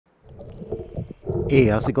Hey,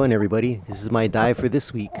 how's it going, everybody? This is my dive for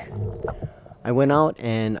this week. I went out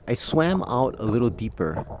and I swam out a little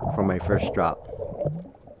deeper for my first drop.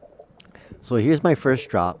 So here's my first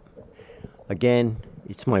drop. Again,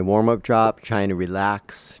 it's my warm-up drop, trying to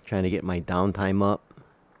relax, trying to get my downtime up.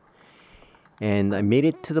 And I made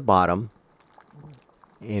it to the bottom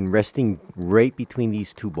and resting right between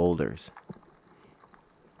these two boulders.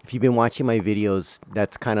 If you've been watching my videos,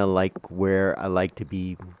 that's kind of like where I like to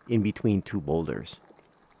be, in between two boulders.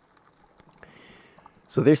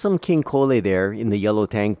 So there's some king cole there in the yellow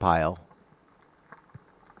tang pile.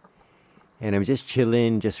 And I'm just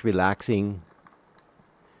chilling, just relaxing.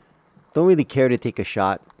 Don't really care to take a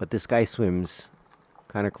shot, but this guy swims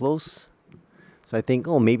kind of close. So I think,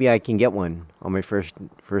 oh, maybe I can get one on my first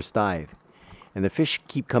dive. And the fish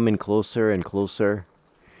keep coming closer and closer.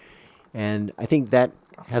 And I think that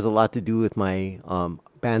has a lot to do with my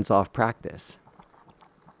bands off practice.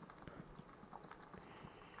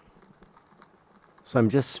 So I'm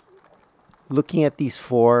just looking at these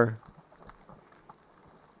four.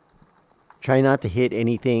 Try not to hit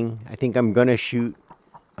anything. I think I'm gonna shoot.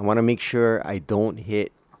 I want to make sure I don't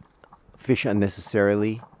hit fish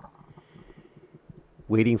unnecessarily.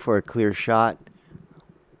 Waiting for a clear shot.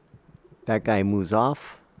 That guy moves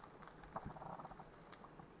off.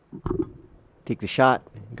 Take the shot.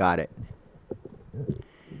 Got it.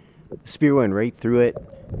 Spear went right through it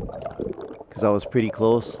because I was pretty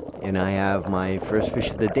close, and I have my first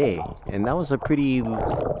fish of the day. And that was a pretty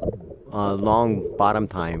long bottom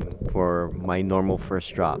time for my normal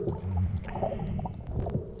first drop.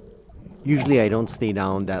 Usually I don't stay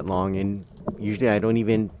down that long, and usually I don't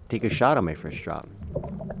even take a shot on my first drop.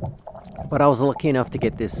 But I was lucky enough to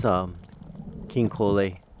get this king cole.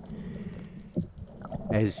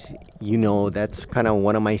 As you know, that's kind of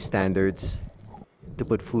one of my standards, to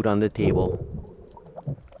put food on the table.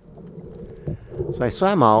 So I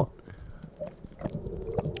swam out.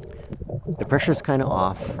 The pressure's kind of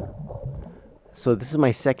off. So this is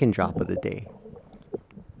my second drop of the day.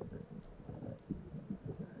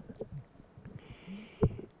 A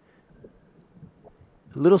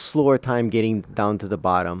little slower time getting down to the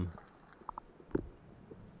bottom.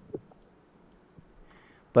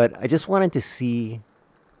 But I just wanted to see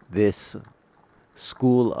this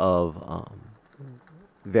school of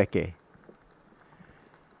veke.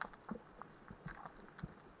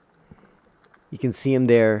 You can see them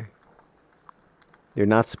there. They're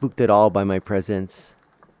not spooked at all by my presence.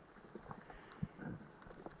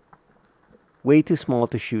 Way too small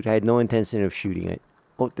to shoot. I had no intention of shooting it.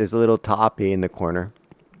 Oh, there's a little tape in the corner.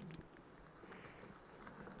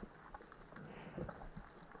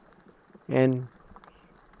 And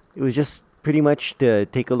it was just pretty much to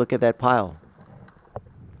take a look at that pile.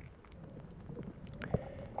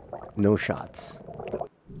 No shots.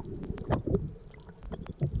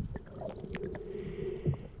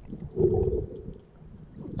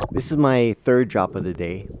 This is my third drop of the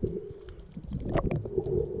day.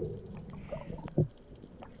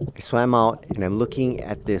 I swam out and I'm looking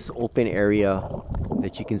at this open area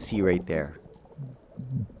that you can see right there.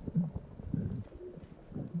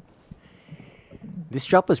 This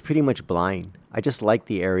drop was pretty much blind. I just liked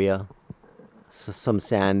the area. Some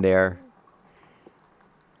sand there.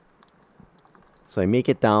 So I make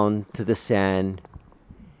it down to the sand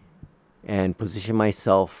and position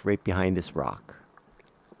myself right behind this rock.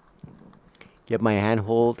 Get my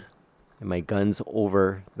handhold and my guns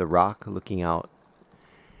over the rock looking out.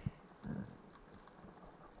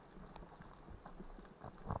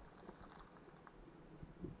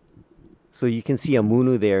 So you can see a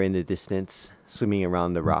munu there in the distance, swimming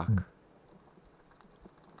around the rock.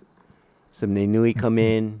 Some nenui come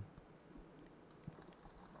in.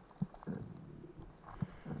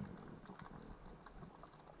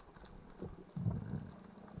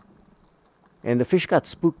 And the fish got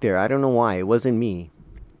spooked there. I don't know why. It wasn't me.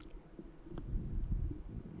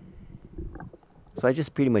 So I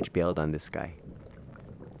just pretty much bailed on this guy.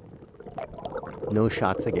 No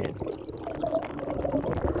shots again.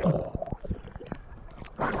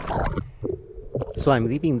 So I'm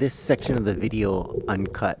leaving this section of the video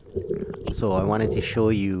uncut. So I wanted to show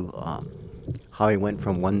you how I went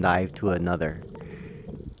from one dive to another.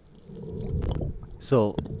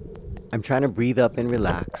 So I'm trying to breathe up and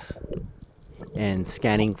relax and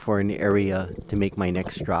scanning for an area to make my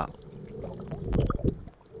next drop.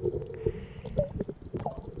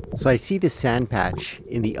 So I see this sand patch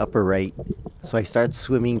in the upper right. So I start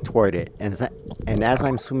swimming toward it. And as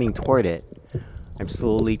I'm swimming toward it, I'm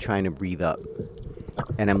slowly trying to breathe up.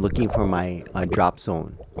 And I'm looking for my drop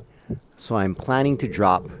zone. So I'm planning to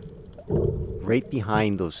drop right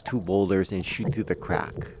behind those two boulders and shoot through the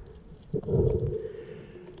crack.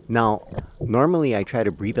 Now, normally I try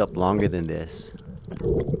to breathe up longer than this,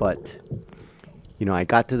 but you know, I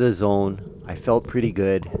got to the zone, I felt pretty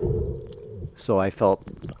good, so I felt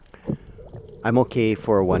I'm okay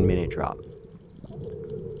for a 1 minute drop.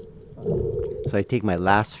 So I take my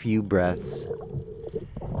last few breaths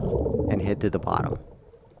and head to the bottom.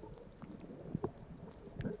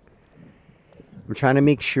 I'm trying to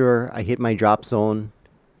make sure I hit my drop zone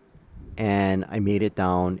and I made it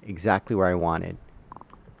down exactly where I wanted,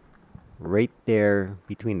 right there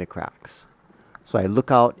between the cracks. So I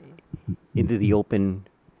look out into the open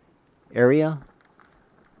area,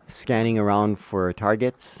 scanning around for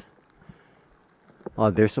targets.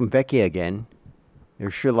 There's some vecchie again.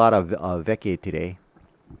 There's sure a lot of vecchie today.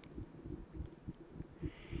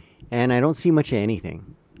 And I don't see much of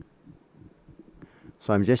anything.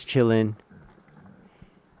 So I'm just chilling.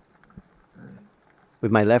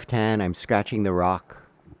 With my left hand, I'm scratching the rock.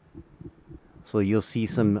 So you'll see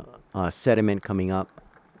some sediment coming up.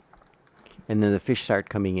 And then the fish start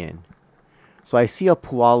coming in. So I see a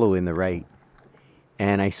pualu in the right.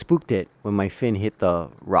 And I spooked it when my fin hit the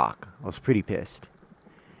rock. I was pretty pissed.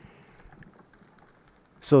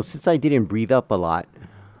 So since I didn't breathe up a lot,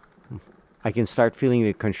 I can start feeling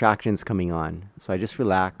the contractions coming on. So I just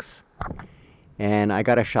relax. And I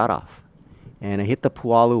got a shot off. And I hit the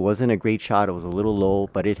pualu. It wasn't a great shot. It was a little low,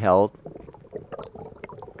 but it held.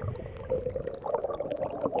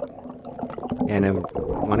 And I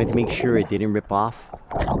wanted to make sure it didn't rip off.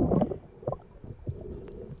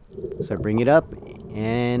 So I bring it up,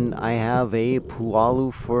 and I have a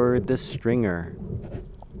pualu for the stringer.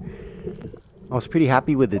 I was pretty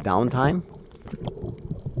happy with the downtime,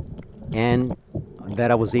 and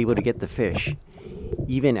that I was able to get the fish,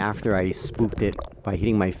 even after I spooked it by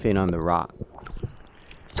hitting my fin on the rock.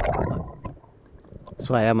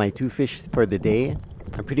 So I have my 2 fish for the day.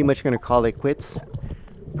 I'm pretty much going to call it quits.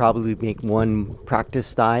 Probably make 1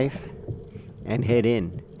 practice dive and head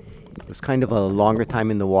in. It was kind of a longer time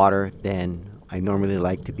in the water than I normally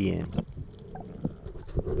like to be in.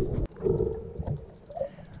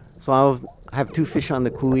 So I'll have 2 fish on the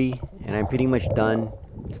kui, and I'm pretty much done.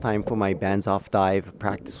 It's time for my bands off dive,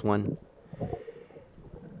 practice one.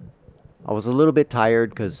 I was a little bit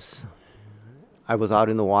tired because I was out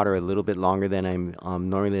in the water a little bit longer than I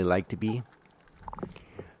normally like to be.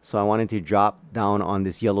 So I wanted to drop down on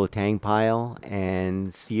this yellow tang pile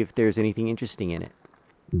and see if there's anything interesting in it.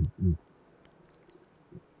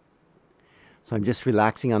 So I'm just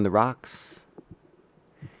relaxing on the rocks,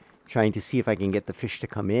 trying to see if I can get the fish to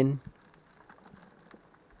come in.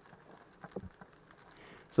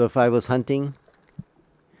 So if I was hunting,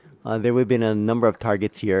 there would have been a number of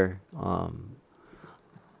targets here.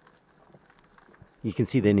 You can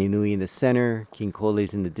see the Ninui in the center, King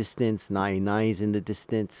Kole's in the distance, Nai Nai's in the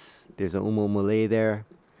distance. There's an Umo Malay there.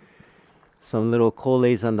 Some little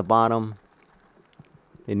Kole's on the bottom.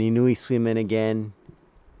 The Ninui swim in again.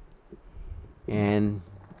 And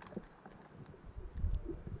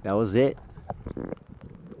that was it. It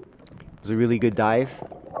was a really good dive.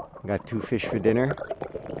 Got 2 fish for dinner.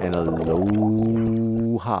 And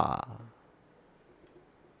aloha.